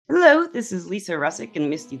Hello, this is Lisa Russick and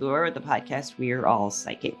Misty Lure with the podcast We're All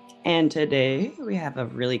Psychic. And today we have a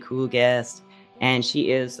really cool guest, and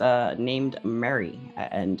she is named Mary,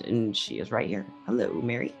 and she is right here. Hello,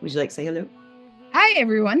 Mary. Would you like to say hello? Hi,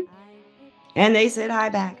 everyone. And they said hi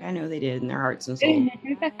back. I know they did in their hearts and souls.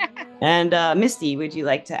 And Misty, would you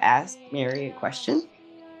like to ask Mary a question?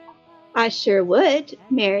 I sure would.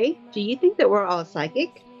 Mary, do you think that we're all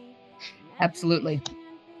psychic? Absolutely.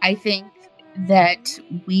 I think that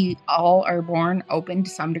we all are born open to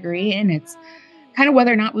some degree, and it's kind of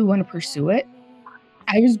whether or not we want to pursue it.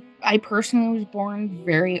 I personally was born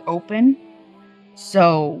very open.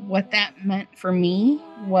 So what that meant for me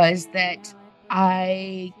was that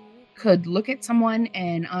I could look at someone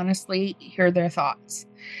and honestly hear their thoughts.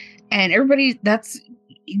 And that's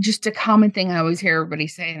just a common thing I always hear everybody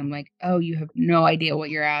say. And I'm like, oh, you have no idea what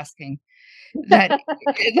you're asking. That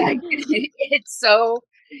like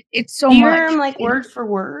it's so Do you much. hear them like word for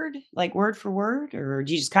word, or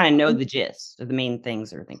do you just kind of know the gist of the main things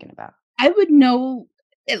they're thinking about? I would know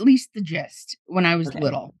at least the gist when I was Okay.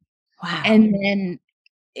 little, Wow. and then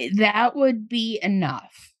that would be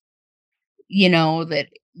enough, that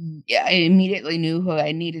I immediately knew who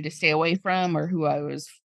I needed to stay away from or who I was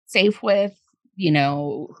safe with,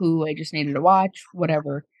 who I just needed to watch,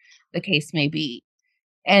 whatever the case may be.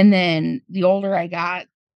 And then the older I got,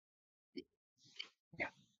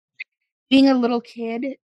 being a little kid,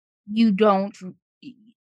 you don't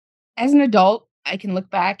as an adult, I can look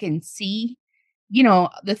back and see,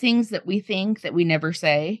 the things that we think that we never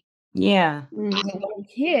say. Yeah. As a little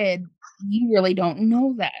kid, you really don't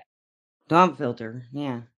know that. Dumb filter.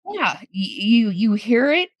 Yeah. Yeah, you hear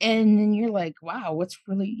it and then you're like, "Wow, what's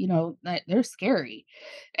really," they're scary.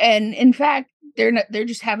 And in fact, they're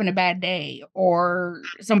just having a bad day or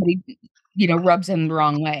somebody, rubs them the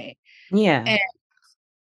wrong way. Yeah. And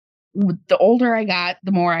the older I got,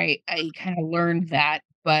 the more I kinda learned that,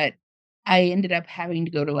 but I ended up having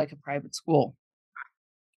to go to, like, a private school,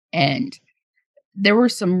 and there were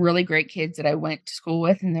some really great kids that I went to school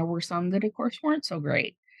with, and there were some that, of course, weren't so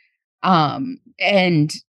great. And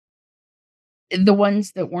the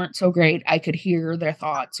ones that weren't so great, I could hear their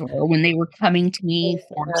thoughts or when they were coming to me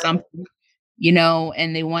for something,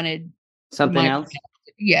 and they wanted Something my else?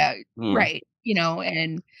 yeah, Yeah. right,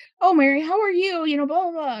 and, "Oh, Mary, how are you?"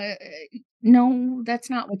 Blah, blah, blah. No, that's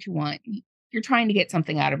not what you want. You're trying to get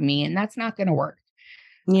something out of me, and that's not gonna work.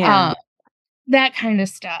 Yeah. Uh, that kinda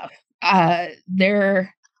stuff.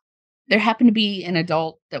 There happened to be an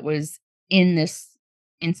adult that was in this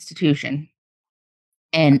institution,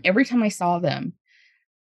 and every time I saw them,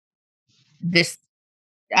 this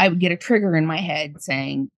I would get a trigger in my head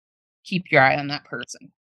saying, "Keep your eye on that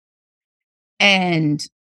person." And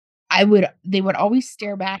they would always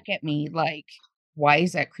stare back at me like, "Why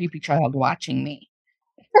is that creepy child watching me?"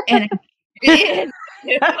 And and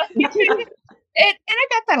and I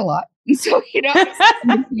got that a lot. And so,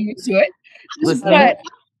 I'm used to it. Listen to But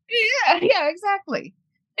it. yeah, exactly.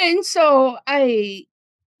 And so I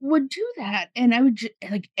would do that, and I would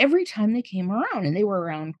like, every time they came around, and they were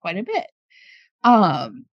around quite a bit,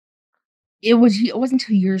 um, it wasn't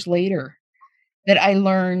until years later that I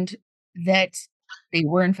learned that they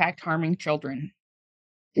were in fact harming children.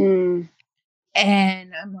 Mm,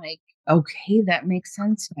 And I'm like, "Okay, that makes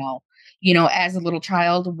sense now." As a little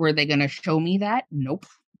child, were they gonna show me that? Nope.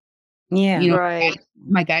 Yeah. right.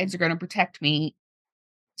 My guides are gonna protect me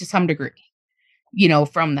to some degree,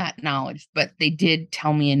 from that knowledge, but they did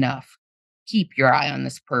tell me enough. "Keep your eye on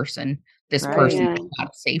this person. This Right. person Yeah. is not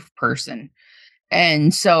a safe person."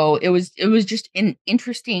 And so it was just an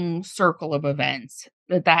interesting circle of events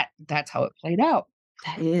that's how it played out.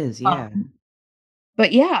 That is, yeah. Um,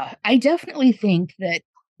 but yeah, I definitely think that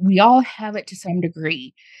we all have it to some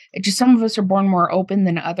degree. It just some of us are born more open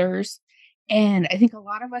than others, and I think a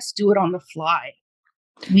lot of us do it on the fly.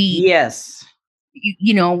 We Yes.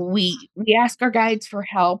 we ask our guides for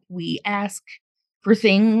help, we ask for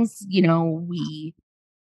things, we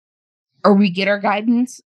get our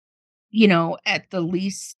guidance, at the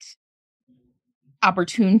least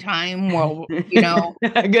opportune time, well, Good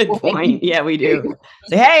we'll make point. Yeah, we do.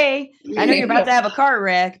 Say, "Hey, I know you're about Yeah. to have a car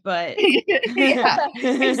wreck, but" Yeah, Yeah.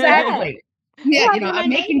 exactly. Yeah, Well, I mean, my I'm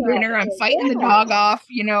making neighbor dinner, I'm actually, fighting the yeah. dog off,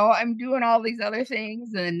 I'm doing all these other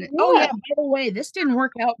things, and, "Oh, yeah, Yeah. by the way, this didn't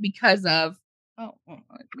work out because of." "Oh, well,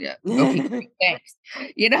 yeah, okay, great, thanks."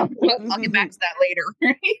 I'll get back to that later.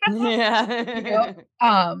 You know?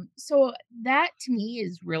 Yeah. So that to me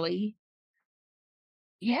is really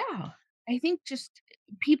yeah, I think just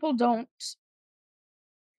people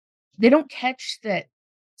they don't catch that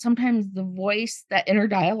sometimes the voice, that inner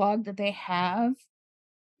dialogue that they have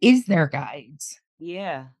is their guides.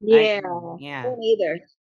 Yeah, I Yeah. agree. Yeah. Me neither.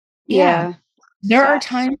 Yeah. Yeah. There are So,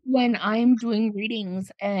 times when I'm doing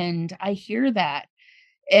readings and I hear that,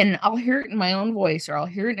 and I'll hear it in my own voice or I'll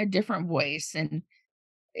hear it in a different voice, and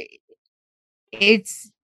I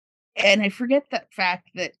it's and I forget that fact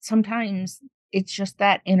that sometimes it's just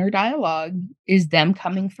that inner dialogue is them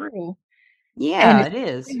coming through, and yeah, it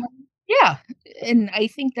is. yeah, and I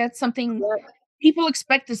think that's something Yep. people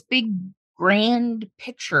expect this big grand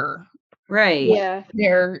picture when Right. Yeah.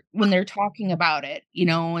 they're talking about it,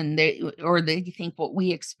 and they think what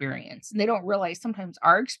we experience, and they don't realize sometimes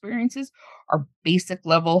our experiences are basic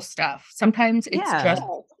level stuff. Sometimes it's just Yeah.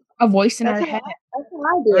 Yeah. a voice in That's our how head. I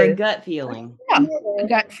Or a do. gut I feeling. Yeah, a never.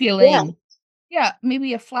 gut Yeah. feeling. Yeah,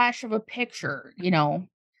 maybe a flash of a picture.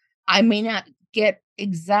 I may not get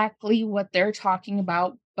exactly what they're talking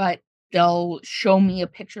about, but they'll show me a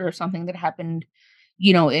picture of something that happened,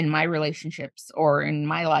 in my relationships or in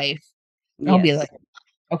my life. And I'll be Yes. like,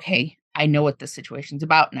 "Okay, I know what this situation's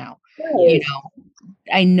about now." You Right. Yes. know,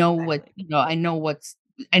 I know what Exactly.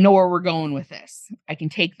 I know where we're going with this. I can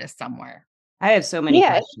take this somewhere. I have so many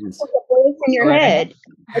Yeah. It's questions. like a voice in Go your right ahead. head.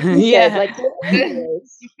 Like you said, Yeah. like your own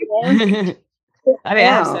voice. You know? I mean,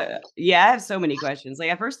 Wow. I have so many questions. Like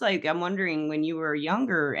at first, like I'm wondering when you were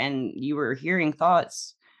younger and you were hearing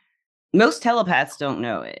thoughts. Most telepaths don't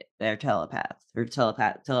know it. They're telepaths or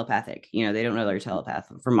telepathic. They don't know they're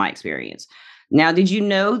telepath from my experience. Now, did you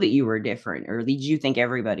know that you were different, or did you think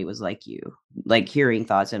everybody was like you, like hearing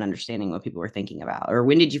thoughts and understanding what people were thinking about? Or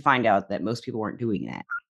when did you find out that most people weren't doing that?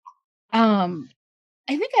 Um,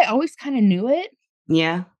 I think I always kinda knew it.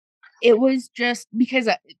 Yeah. It was just because,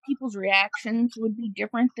 people's reactions would be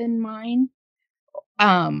different than mine.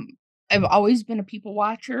 Um, I've always been a people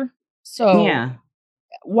watcher, so Yeah.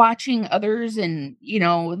 watching others and,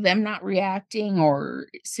 them not reacting or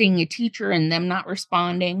seeing a teacher and them not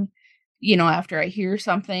responding, after I hear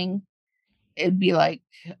something, it'd be like,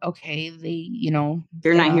 okay, They're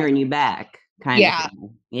they're not not. hearing you back kind of Yeah,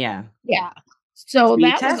 thing. Yeah. yeah. So So you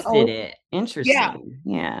that was tested always. it. Yeah, Interesting.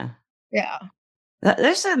 Yeah. yeah.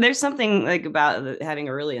 There's something like about having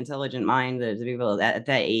a really intelligent mind that to be able at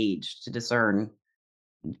that age to discern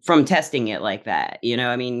from testing it like that.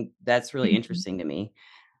 I mean, that's really Mhm. interesting to me.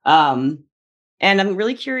 Um, and I'm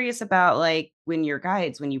really curious about like when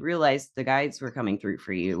you realized the guides were coming through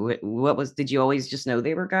for you. Did you always just know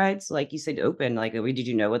they were guides? Like you said, open. Like, did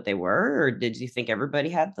you know what they were, or did you think everybody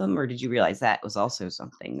had them, or did you realize that was also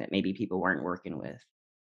something that maybe people weren't working with?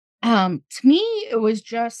 To me,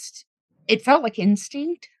 it felt like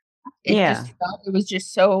instinct. Yeah. It was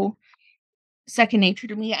just so second nature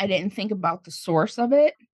to me. I didn't think about the source of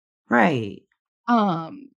it. Right.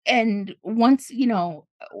 And once,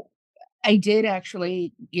 I did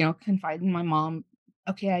actually, confide in my mom.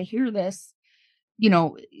 Okay, I hear this, you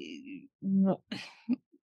know, w-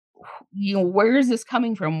 where is this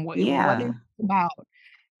coming from? What is Yeah. it about?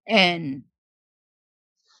 And,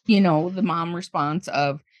 the mom response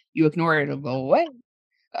of, you ignore it, it'll go away.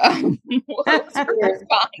 Was her Yeah.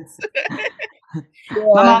 response. My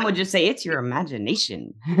Yeah. mom would just say, "It's your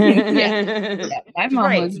imagination." Yeah. Yeah, my She's mom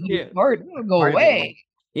right, was, "You yeah. ignored it, it'll go Part of it all. away."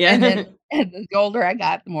 And then Yeah. and the older I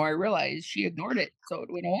got, the more I realized she ignored it, so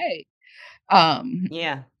it went away. Um,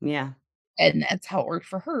 Yeah, yeah. and that's how it worked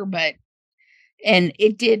for her, and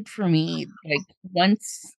it did for me, like,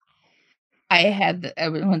 once I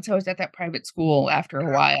was at that private school, after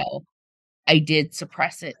a while, I did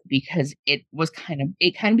suppress it because it kind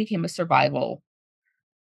of became a survival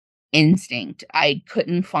instinct. I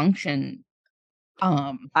couldn't function,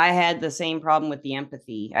 um I had the same problem with the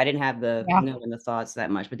empathy. I didn't have the Yeah. knowing the thoughts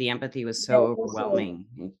that much, but the empathy was Yeah, so for sure. overwhelming.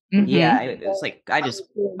 Yeah, Mhm. it was like Yeah.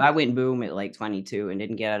 I went boom at, like, 22 and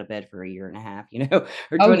didn't get out of bed for a year and a half, or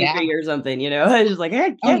Oh, yeah. 23 or something. I was just like, "I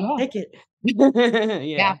Oh, can't yeah. take it." Yeah.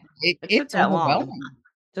 Yeah. It took It's that long. overwhelming.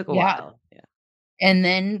 Took a Yeah. while. Yeah. And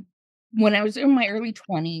then when I was in my early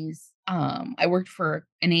 20s, I worked for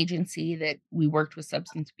an agency that we worked with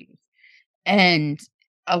substance abuse. And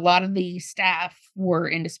a lot of the staff were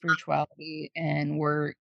into spirituality and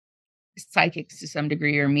were psychics to some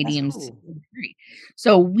degree or That's mediums to cool. some degree.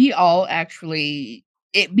 So we all actually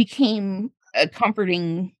it became a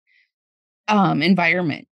comforting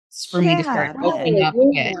environment for me to start Yeah, I bet. opening Oh, up a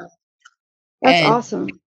bit. yeah. That's And awesome.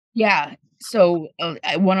 yeah, so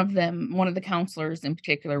one of the counselors in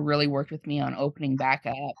particular really worked with me on opening back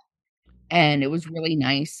up. And it was really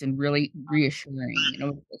nice and really reassuring, and it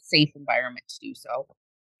was a safe environment to do so.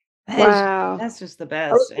 That is Wow. that's just the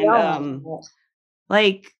I wish best, we and, all had that.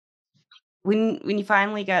 like when you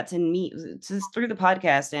finally got to meet just through the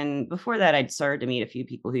podcast, and before that, I'd started to meet a few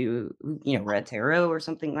people who read tarot or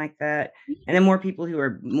something like that, and then more people who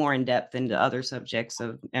are more in depth into other subjects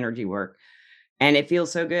of energy work. And it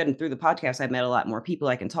feels so good. And through the podcast, I've met a lot more people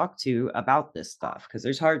I can talk to about this stuff because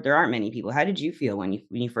there aren't many people. How did you feel when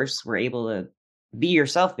you first were able to be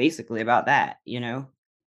yourself basically about that, you know?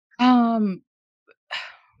 Um,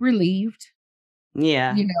 relieved,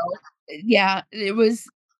 Yeah. you know? Yeah,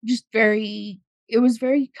 just very it was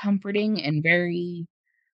very comforting and very,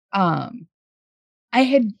 um I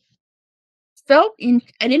had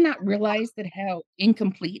I did not realize that how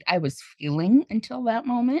incomplete I was feeling until that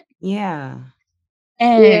moment, Yeah.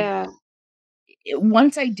 and Yeah.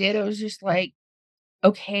 once I did, I was just like,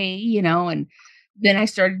 "Okay," and then I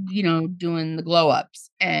started, doing the glow ups,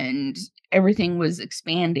 and everything was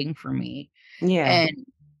expanding for me, Yeah. and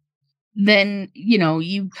then,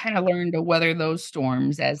 you kinda learn to weather those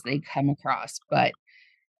storms as they come across, but,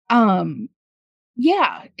 um,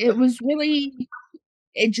 yeah, it was really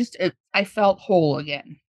I felt whole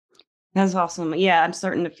again. That's awesome. Yeah, I'm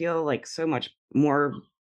starting to feel like so much more.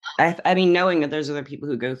 I mean, knowing that there's other people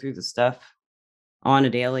who go through the stuff on a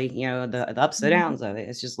daily, the ups and Mhm. downs of it.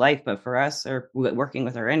 It's just life. But for us, or working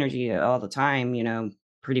with our energy all the time,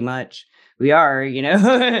 pretty much we are,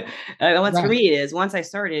 once for Right. me it is once I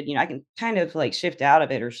started, I can kind of like shift out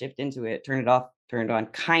of it or shift into it, turn it off, turn it on,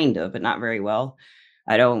 kind of, but not very well.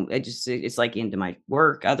 I don't, it's like into my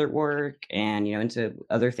work, other work, and, into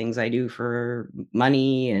other things I do for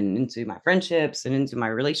money and into my friendships and into my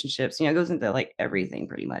relationships, it goes into like everything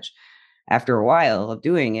pretty much after a while of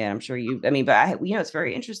doing it. I'm sure I mean, but it's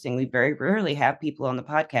very interesting. We very rarely have people on the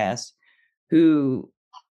podcast who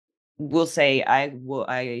will say, I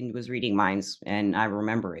was reading minds and I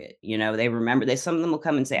remember it. They remember some of them will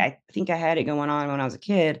come and say, I think I had it going on when I was a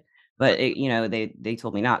kid, but they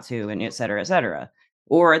told me not to, and et cetera, et cetera.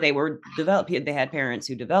 Or they were developed, they had parents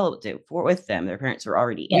who developed it for with them. Their parents were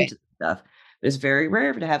already Right. into the stuff. But it's very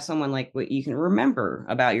rare to have someone like what you can remember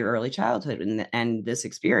about your early childhood and this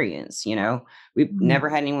experience. We've Mhm. never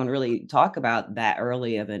had anyone really talk about that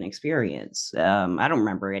early of an experience. I don't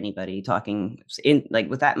remember anybody talking in like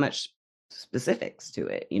with that much specifics to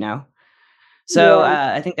it. So,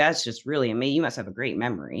 Yeah. I think that's just really amazing. You must have a great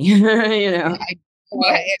memory, you Yeah, know? I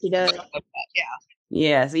Yes, she actually does. love that, yeah.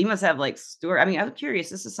 Yeah, so you must have, like, story I mean, I'm curious,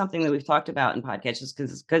 this is something that we've talked about in podcasts just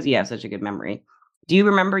because you have such a good memory. Do you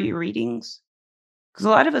remember your readings? Because a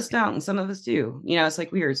lot of us don't, and some of us do. It's,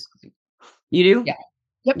 like, weird. You do? Yeah.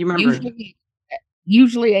 Yep, You remember?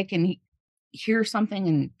 usually I can hear something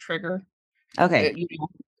and trigger, Okay. you know,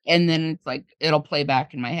 and then it's like, it'll play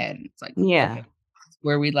back in my head, and it's like, "Okay, Yeah.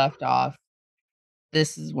 where we left off.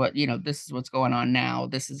 This is what's going on now.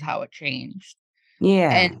 This is how it changed."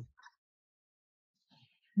 And Yeah.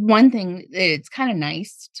 one thing, it's kinda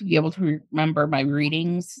nice to be able to remember my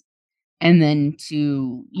readings and then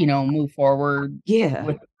to, move forward Yeah.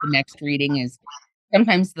 with the next reading is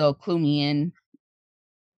sometimes they'll clue me in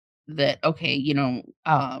that, okay,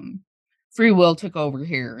 free will took over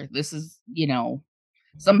here. This is,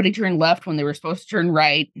 somebody turned left when they were supposed to turn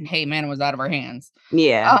right, and hey, man, it was out of our hands.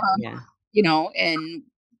 Yeah. Um, Yeah. and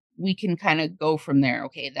we can kinda go from there.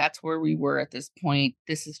 Okay, that's where we were at this point.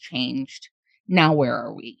 This has changed. Now where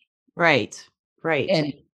are we? Right. Right.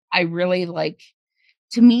 And I really like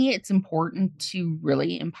to me, it's important to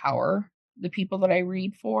really empower the people that I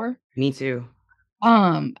read for. Me too.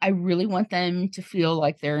 I really want them to feel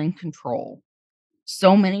like they're in control.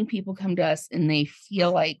 So many people come to us and they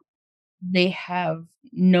feel like they have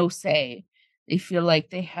no say. They feel like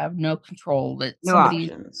they have no control, that No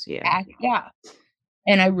somebody's options. Yeah. act yeah.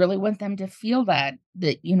 And I really want them to feel that,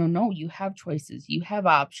 no, you have choices, you have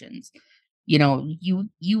options.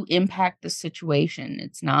 You impact the situation.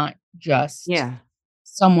 It's not just Yeah.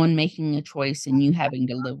 someone making a choice and you having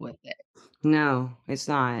to live with it. No, it's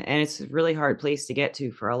not, and it's a really hard place to get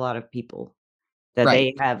to for a lot of people, that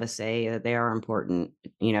Right. they have a say, that they are important,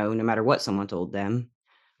 no matter what someone told them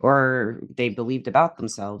or they believed about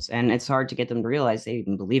themselves, and it's hard to get them to realize they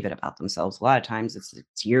even believe it about themselves. A lot of times it's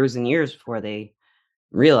years and years before they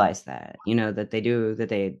realize that,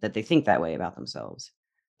 that they think that way about themselves,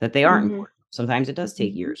 that they aren't Mhm. important. Sometimes it does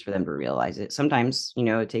take Mhm. years for them to realize it. Sometimes,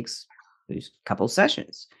 it takes just a couple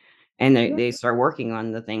sessions and they, Yep. they start working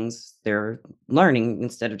on the things they're learning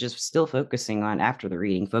instead of just still focusing on after the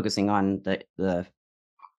reading, focusing on the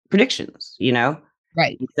predictions,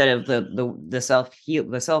 Right. instead of the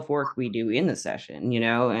self work we do in the session,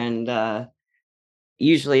 and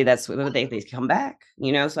usually that's what they come back,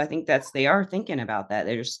 so I think they are thinking about that.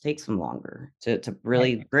 It just takes them longer to Right.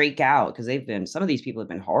 really break out because some of these people have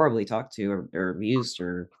been horribly talked to or abused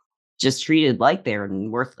or just treated like they're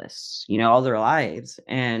worthless, all their lives.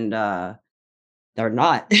 And they're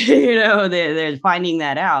not. They're finding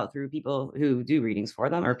that out through people who do readings for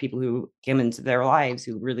them or people who come into their lives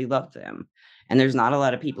who really love them. And there's not a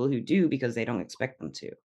lot of people who do because they don't expect them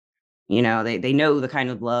to. They know the kind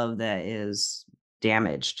of love that is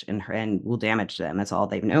damaged and will damage them. That's all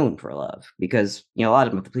they've known for love because, a lot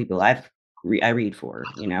of the people I read for,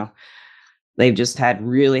 they've just had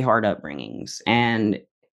really hard upbringings and,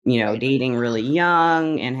 Right. dating really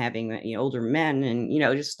young and having, older men and,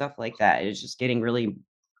 just stuff like that. It's just getting really,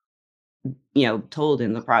 told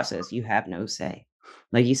in the process, you have no say.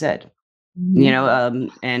 Like you said,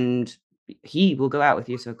 Mhm. and he will go out with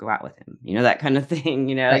you, so go out with him, that kind of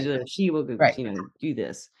thing, Right. she will go, Right. do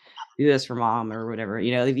this for mom or whatever,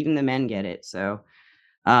 even the men get it. So,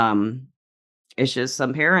 um, it's just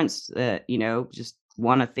some parents that, just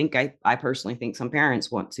want to think, I personally think some parents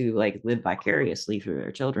want to like live vicariously through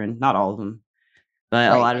their children, not all of them, but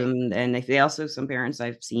a Right. lot of them, and they also some parents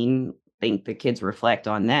I've seen think the kids reflect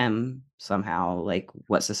on them somehow, like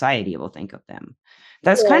what society will think of them.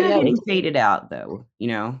 That's Yeah, kinda that getting was faded out though,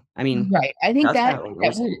 I mean, Right. I think that's that how it that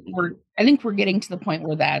was in we're the we're beginning. I think we're getting to the point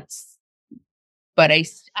where that's but I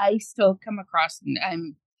still come across and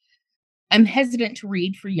I'm hesitant to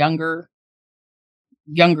read for younger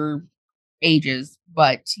ages,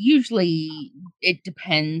 but usually it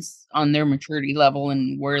depends on their maturity level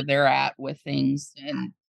and where they're at with things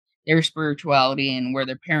and their spirituality and where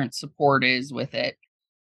their parents' support is with it.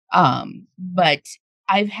 But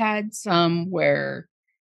I've had some where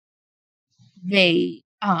they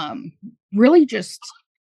really just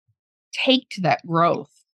take to that growth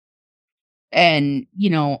and,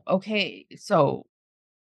 okay, so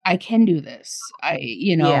I can do this.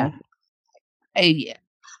 Yeah. I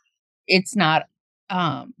it's not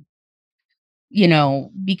um,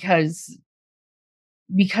 because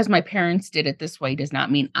my parents did it this way does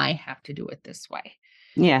not mean I have to do it this way.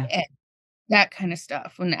 Yeah. And that kind of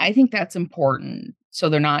stuff. And I think that's important so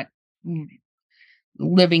they're not mm,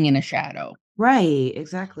 living in a shadow. Right,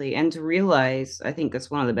 exactly, and to realize I think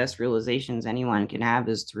that's one of the best realizations anyone can have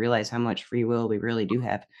is to realize how much free will we really do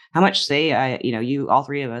have. How much say you all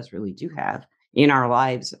 3 of us really do have in our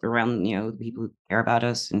lives around, the people who care about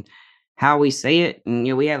us and how we say it, and,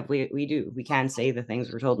 we can say the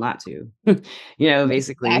things we're told not to,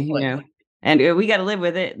 basically, Exactly. and, we gotta live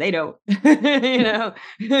with it. They don't, you know?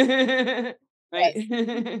 Yes.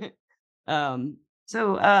 Right? Um,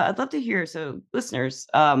 so, I'd love to hear so listeners,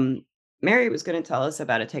 Mary was gonna tell us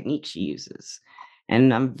about a technique she uses,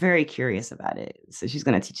 and I'm very curious about it, so she's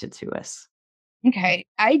gonna teach it to us. Okay.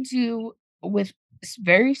 I do with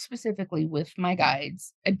very specifically with my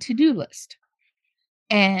guides a to-do list.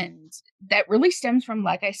 And that really stems from,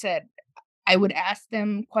 like I said, I would ask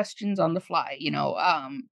them questions on the fly,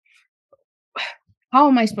 how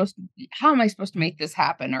am I supposed to make this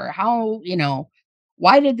happen? Or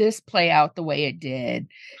why did this play out the way it did?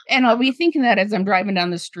 And I'll be thinking that as I'm driving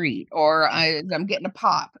down the street or as I'm getting a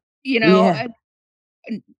pop, you know, Yeah.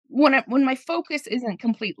 and when my focus isn't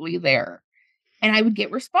completely there. And I would get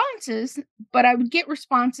responses, but I would get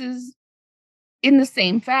responses in the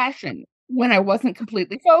same fashion when I wasn't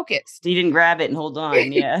completely focused. So you didn't grab it and hold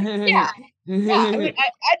on, yeah. Yeah, yeah,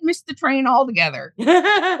 I'd missed the train altogether.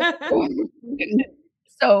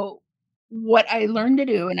 So, what I learned to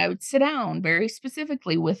do and I would sit down very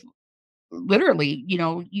specifically with literally, you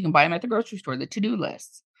can buy them at the grocery store, the to-do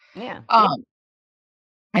lists. Yeah. Um,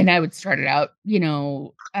 and I would start it out,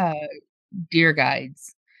 "Dear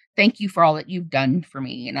guides, thank you for all that you've done for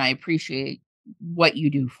me, and I appreciate what you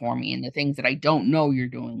do for me and the things that I don't know you're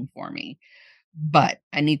doing for me, but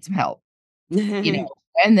I need some help." You know,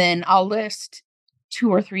 and then I'll list 2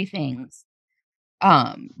 or 3 things.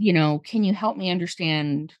 Can you help me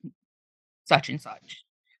understand such and such?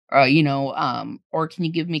 Or can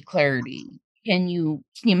you give me clarity? Can you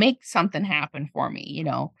make something happen for me,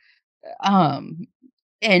 Um,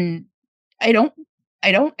 and I don't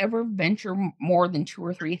I don't ever venture more than 2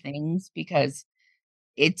 or 3 things because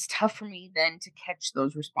it's tough for me then to catch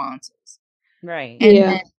those responses. Right. And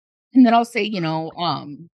yeah. then I'll say,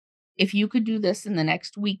 if you could do this in the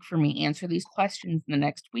next week for me, answer these questions in the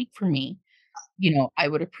next week for me, I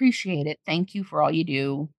would appreciate it. Thank you for all you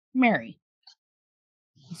do, Mary.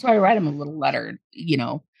 So I write him a little letter,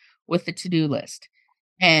 with the to-do list.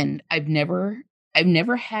 And I've never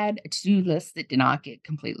had a to-do list that did not get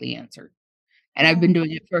completely answered. And I've been Oh,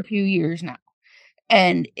 doing it for a few years now.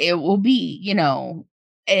 And it will be,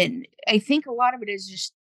 and I think a lot of it is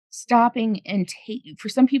just stopping and take for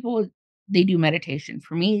some people they do meditation.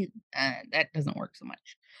 For me, that doesn't work so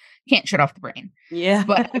much. Can't shut off the brain. yeah.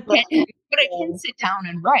 But I can but I can sit down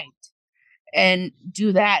and write. and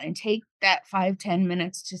do that and take that 5-10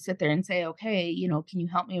 minutes to sit there and say, okay, can you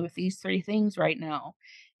help me with these 3 things right now?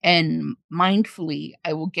 And mindfully,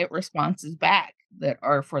 I will get responses back that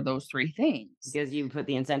are for those 3 things. Because you put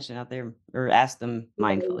the intention out there or ask them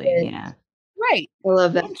mindfully. Yes, Yeah. Right. I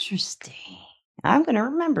love that. Interesting. I'm gonna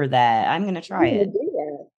remember that. I'm gonna I'm try gonna it. do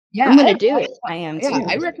that. Yeah. I'm gonna do it. I am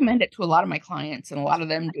I too. recommend it to a lot of my clients, and a lot of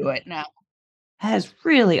them do it now. That is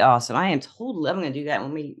really awesome. I'm gonna do that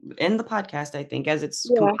when we end the podcast, I think, as it's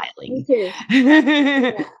Yeah, me compiling. too.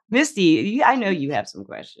 Yeah. Misty, I know you have some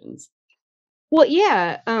questions. Well,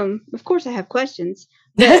 yeah. Of course, I have questions,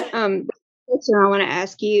 but the question I want to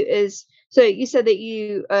ask you is: so you said that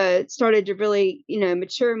you started to really,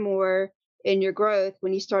 mature more in your growth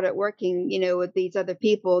when you started working, with these other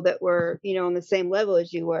people that were, on the same level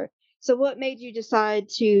as you were. So, what made you decide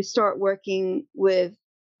to start working with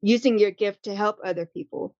using your gift to help other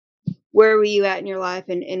people? Where were you at in your life,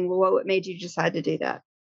 and what made you decide to do that?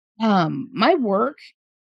 My work,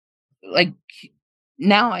 like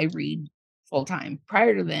now I read full time.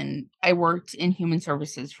 Prior to then, I worked in human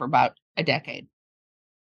services for about a decade.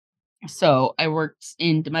 So I worked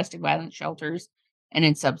in domestic violence shelters and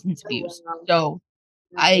in substance Oh abuse. wow! So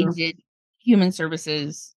I Wow. did human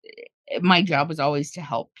services. My job was always to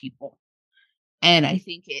help people. And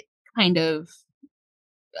kind of,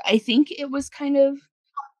 I think it was kind of,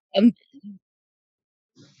 um,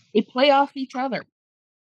 they play off each other.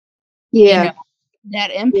 You know, Yeah,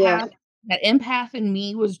 that yeah, empath, that empath in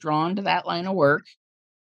me was drawn to that line of work.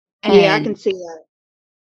 yeah. I And can see that.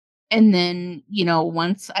 And then,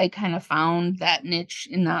 once I kind of found that niche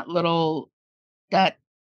in that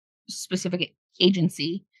specific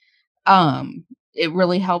agency, it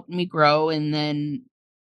really helped me grow. And then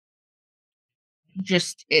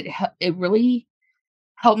it really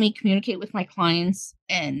helped me communicate with my clients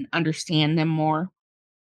and understand them more.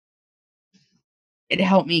 It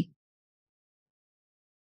helped me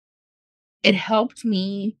it helped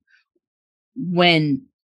me when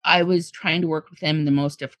I was trying to work with them in the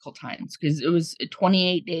most difficult times, because it was a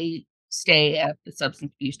 28-day stay at the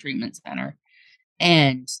substance abuse treatment center.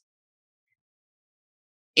 And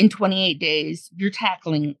in 28 days, you're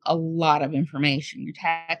tackling a lot of information. You're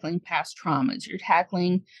tackling past traumas. You're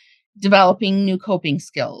tackling developing new coping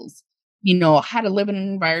skills, how to live in an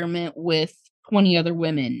environment with 20 other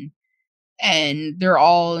women. And they're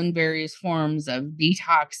all in various forms of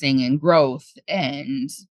detoxing and growth. And,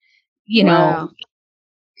 you know, Wow.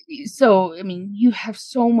 so, I mean, you have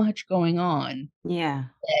so much going on Yeah.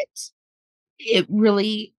 that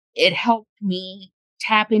it helped me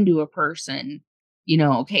tap into a person.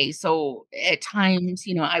 Okay, so at times,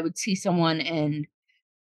 I would see someone and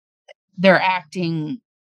they're acting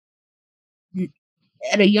n-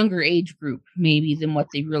 at a younger age group maybe than what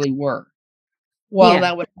they really were. Well, Yeah.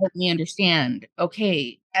 that would help me understand,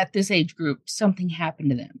 okay, at this age group something happened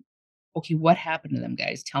to them. Okay, what happened to them,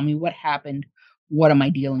 guys? Tell me what happened. What am I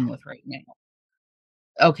dealing with right now?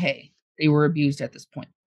 Okay, they were abused at this point.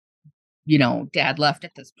 Dad left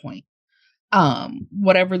at this point.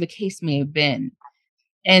 Whatever the case may have been.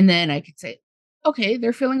 And then I could say, okay,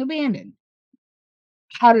 they're feeling abandoned.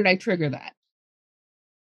 How did I trigger that?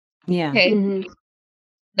 Yeah. Okay. Hmm.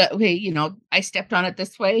 Okay, I stepped on it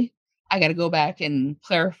this way. I got to go back and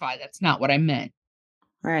clarify that's not what I meant.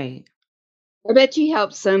 Right. I bet you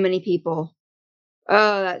helped so many people.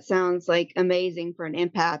 Oh, that sounds like amazing for an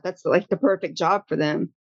empath. That's like the perfect job for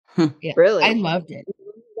them. Yeah. I Really. loved it.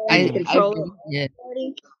 In Yeah. I control of really did.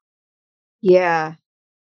 everybody. Yeah.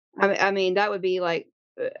 I mean, that would be like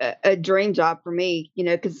a dream job for me,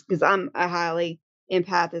 because I'm a highly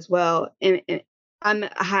empath as well. And I'm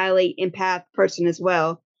a highly empath person as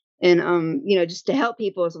well. And, just to help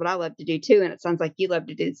people is what I love to do too. And it sounds like you love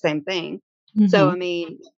to do the same thing. So, I Mhm.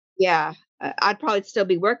 mean, yeah, I'd probably still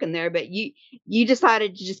be working there, but you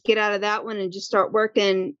decided to just get out of that one and just start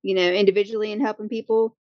working, individually and helping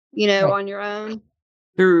people, Right. on your own.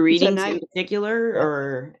 Through And so readings now in particular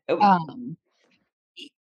or Um,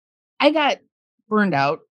 I got burned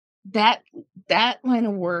out. That that line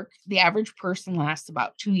of work, the average person lasts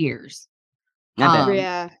about 2 years, I bet. um,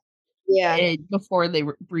 yeah, yeah. before they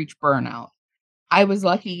reach burnout. I was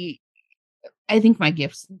lucky. I think my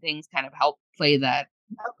gifts and things kind of helped play that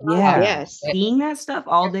God, out. Yeah. yes. But Seeing that stuff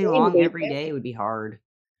all day long Absolutely. every day would be hard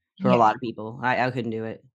for a yeah, lot of people. I couldn't do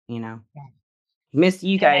it. yeah. Misty,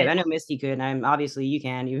 you guys, And I know Misty could, and I'm obviously you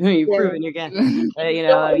can. You've Yeah. proven you can.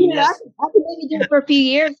 Well, I mean, I just could, I could maybe do it for a few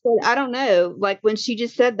years, but I don't know. Like when she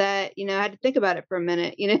just said that, I had to think about it for a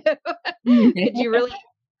minute. Could you really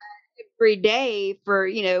every day for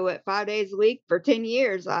what 5 days a week for 10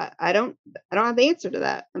 years? I don't have the answer to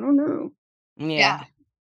that. I don't know. yeah, yeah.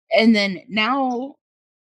 And then now,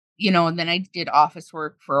 and then I did office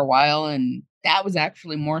work for a while, and that was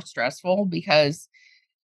actually more stressful because,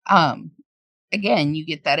 um, again, you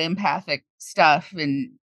get that empathic stuff,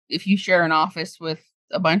 and if you share an office with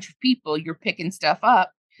a bunch of people, you're picking stuff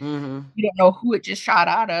up. Mm-hmm. You don't know who it just shot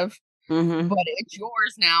out of, Mm-hmm. but it's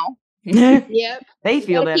yours now. Yep. They You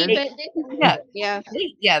feel gotta keep better. it Yeah,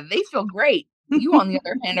 Yeah. they feel great. You, on the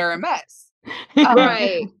other hand, are a mess. Um,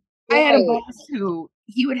 Right. I had a Right. boss who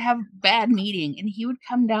he would have bad meeting, and he would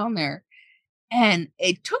come down there, and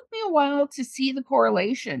it took me a while to see the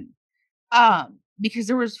correlation, because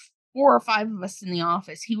there was 4 or 5 of us in the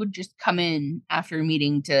office. He would just come in after a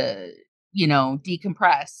meeting to,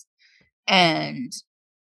 decompress, and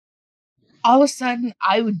all of a sudden,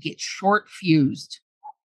 I would get short fused,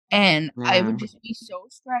 and I would Yeah. just be so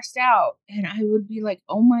stressed out, and I would be like,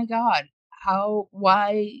 "Oh my god, how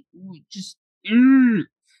why just, mm,"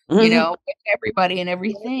 Mm-hmm. with everybody and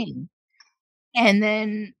everything. And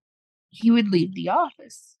then he would leave the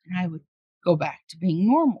office, and I would go back to being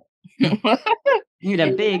normal. You had a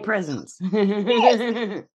And big presence.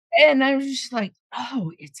 yes, and I was just like,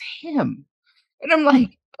 "Oh, it's him." And I'm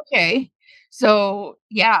like, "Okay." So,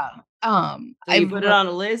 yeah, So you I've put it learned. on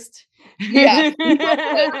a list? Yeah,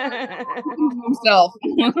 himself.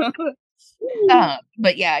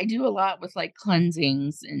 But yeah, I do a lot with, like,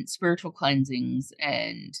 cleansings and spiritual cleansings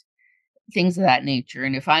and things of that nature,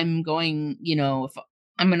 and if I'm going, if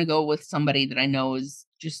I'm gonna go with somebody that I know is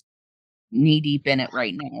just knee deep in it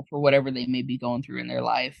right now for whatever they may be going through in their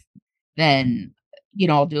life, then,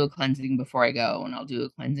 I'll do a cleansing before I go, and I'll do a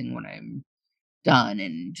cleansing when I'm done,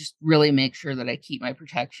 and just really make sure that I keep my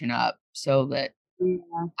protection up so that Yeah.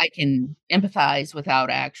 I can empathize without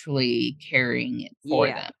actually carrying it for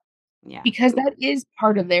Yeah. them, Yeah. because that is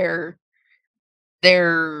part of their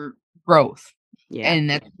growth, Yeah. and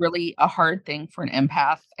that's really a hard thing for an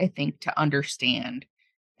empath, I think, to understand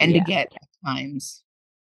and to Yeah. get at times.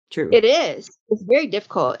 True. It is. It's very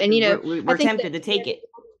difficult. And I We're think that tempted to take it.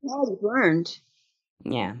 you've learned.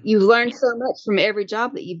 Yeah. You've learned so much from every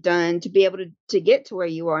job that you've done to be able to get to where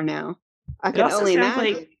you are now. I It can also only sounds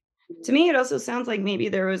imagine. like, to me, it also sounds like maybe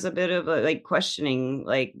there was a bit of a like questioning,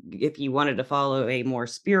 like if you wanted to follow a more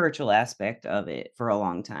spiritual aspect of it for a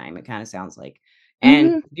long time. It kind of sounds like, and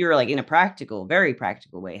Mhm. you're like in a practical, very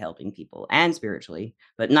practical way helping people and spiritually,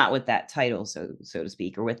 but not with that title, so to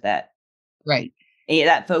speak, or with Right.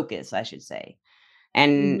 that focus, I should say.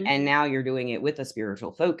 And Mhm. and now you're doing it with a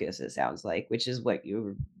spiritual focus, it sounds like, which is what you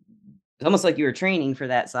were, it's almost like you were training for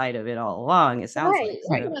that side of it all along, it sounds like.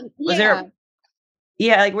 Right. Right. So, was Yeah. there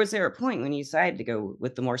yeah, like, was there a point when you decided to go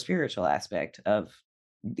with the more spiritual aspect of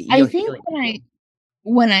the, I think healing when I people?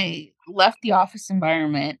 when I left the office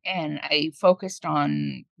environment and I focused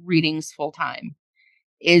on readings full time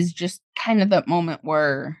is just kind of that moment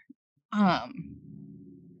where, um,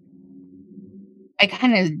 I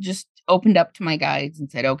kinda just opened up to my guides and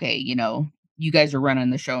said, "Okay, you guys are running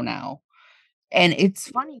the show now." And it's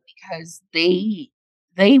funny because they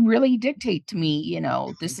really dictate to me,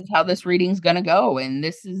 "This is how this reading's gonna go, and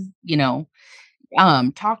this is,"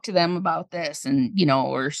 talk to them about this, and,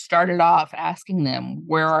 or started off asking them,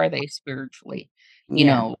 where are they spiritually?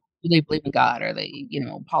 Yeah, Do they believe in God? Are they,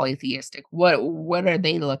 polytheistic? What are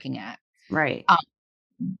they looking at? right. Um,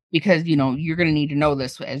 because, you're gonna need to know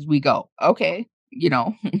this as we go. Okay,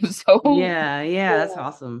 so Yeah, yeah, that's Yeah.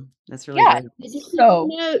 awesome. That's really yeah, great. Did you keep so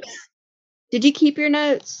your notes? Did you keep your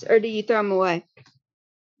notes or do you throw them away?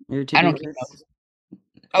 Your I to-do don't keep list? notes.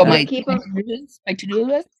 Oh, You Oh. don't keep my them? to-do list my to-do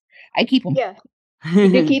list? I keep them. Yeah. You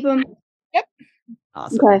do keep them? Yep,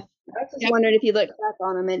 Awesome. Okay. I was just yep, wondering if you looked back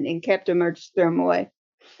on them and kept them or just threw them away.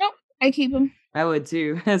 nope, I keep them. I would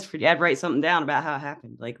too. That's pretty, I'd write something down about how it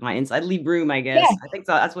happened, like my inside, leave room, I Yeah, guess. I think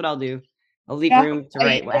so, that's what I'll do. I'll leave yeah, room to I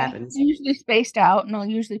write what happens. usually spaced out, and I'll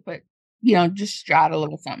usually put, just jot a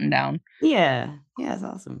little something down. Yeah, yeah, that's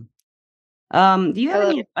awesome. Do you I have love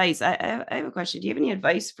any advice? I have a question. Do you have any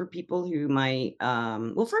advice for people who might,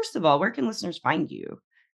 well, first of all, where can listeners find you?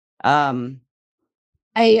 Um,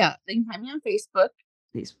 They can find me on Facebook.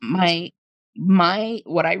 Please. My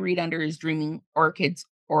what I read under is Dreaming Orchids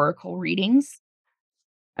Oracle Readings,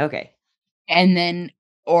 Okay. and then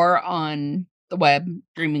or on the web,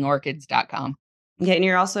 dreamingorchids.com. Okay, and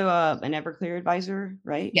you're also an Everclear advisor,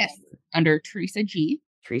 right? Yes, under Teresa G.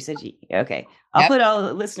 Teresa G. Okay. Yep. I'll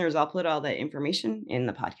put all that information in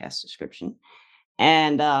the podcast description.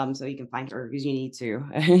 And so you can find her because you need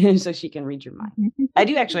to, so she can read your mind. I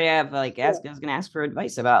do actually have I was gonna ask for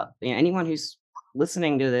advice about anyone who's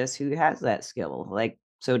listening to this who has that skill, like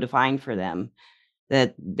so defined for them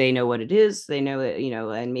that they know what it is, they know it,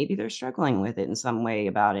 and maybe they're struggling with it in some way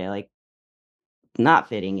about it. Like not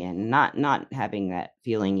fitting in, not having that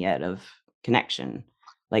feeling yet of connection,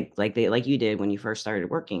 like you did when you first started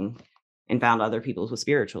working and found other people who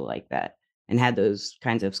spiritual like that and had those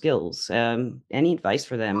kinds of skills. Any advice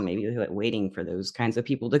for them? Maybe like waiting for those kinds of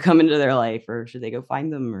people to come into their life, or should they go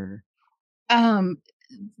find them? Or Um,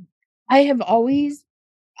 I have always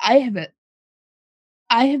I have a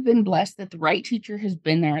I have been blessed that the right teacher has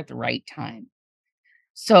been there at the right time.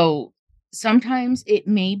 So, sometimes it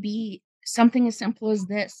may be something as simple as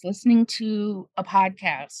this, listening to a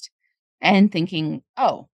podcast and thinking,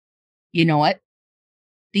 "Oh, you know what?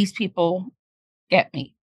 These people get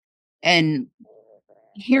me." And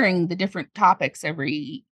hearing the different topics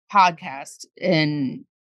every podcast and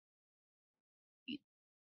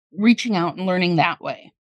reaching out and learning that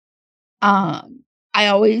way. I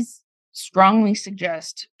always strongly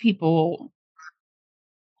suggest people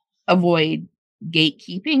avoid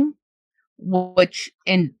gatekeeping, which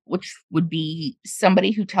would be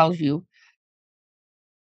somebody who tells you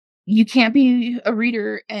you can't be a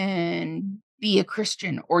reader and be a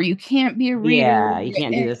Christian, or you can't be a reader yeah, you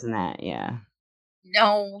can't do and this and that. Yeah,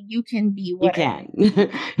 no, you can be you whatever can.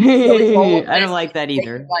 silly I don't boldness like that that you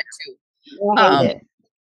either. want I to. hate it.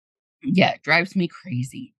 Yeah, it drives me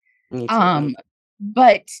crazy. Me too. Um,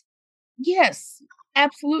 but yes,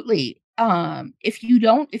 absolutely. If you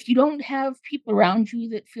don't have people around you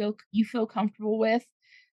that feel comfortable with,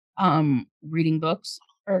 reading books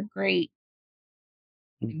are Good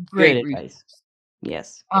great advice. resource.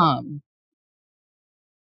 Yes. Um,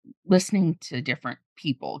 Listening to different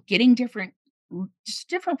people, getting just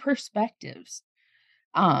different perspectives.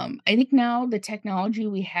 I think now the technology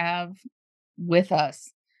we have with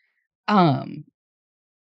us, um,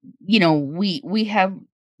 we have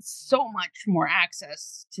so much more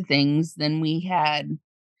access to things than we had,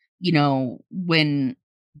 when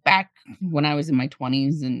back when I was in my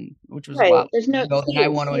 20s, and which was a Right. lot There's no longer ago than I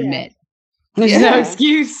excuse. want to Yeah. admit. There's no Yeah. Yeah.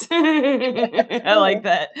 excuse. I like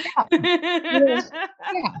that. Yeah. Yeah.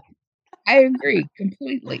 Yeah. I agree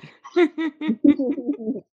completely.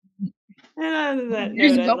 And on that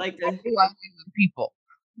Years note, ago, I'd we like had to. to rely on people,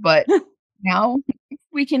 but now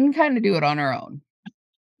we can kind of do it on our own.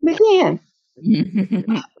 We can.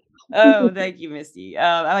 Oh, thank you, Misty.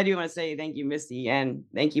 I do want to say thank you, Misty, and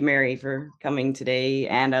thank you, Mary, for coming today.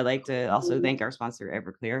 And I'd like to also thank our sponsor,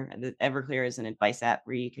 Everclear. And Everclear is an advice app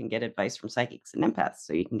where you can get advice from psychics and empaths,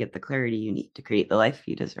 so you can get the clarity you need to create the life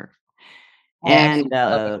you deserve. I And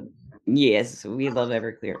absolutely love it. yes, we love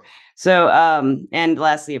Everclear. So, and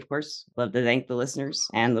lastly, of course, love to thank the listeners.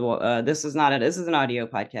 And this is this is an audio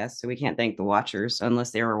podcast, so we can't thank the watchers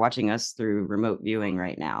unless they were watching us through remote viewing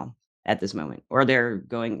right now at this moment, or they're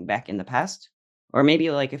going back in the past, or maybe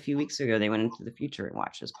like a few weeks ago they went into the future and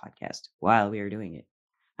watched this podcast while we were doing it.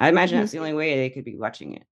 I imagine that's the only way they could be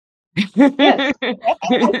watching it. Yes. I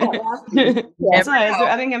like that last one. Yeah. That's Never why I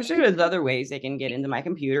know. think I'm sure there's other ways they can get into my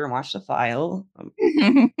computer and watch the file.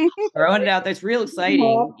 Throwing it out there. It's real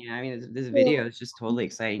exciting. You know, I mean, this Yeah. video is just totally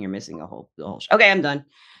exciting. You're missing the whole show. Okay, I'm done.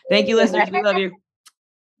 Thank you, Yeah. listeners. We love you.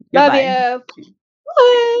 Love Goodbye. you.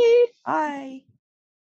 Bye. Bye.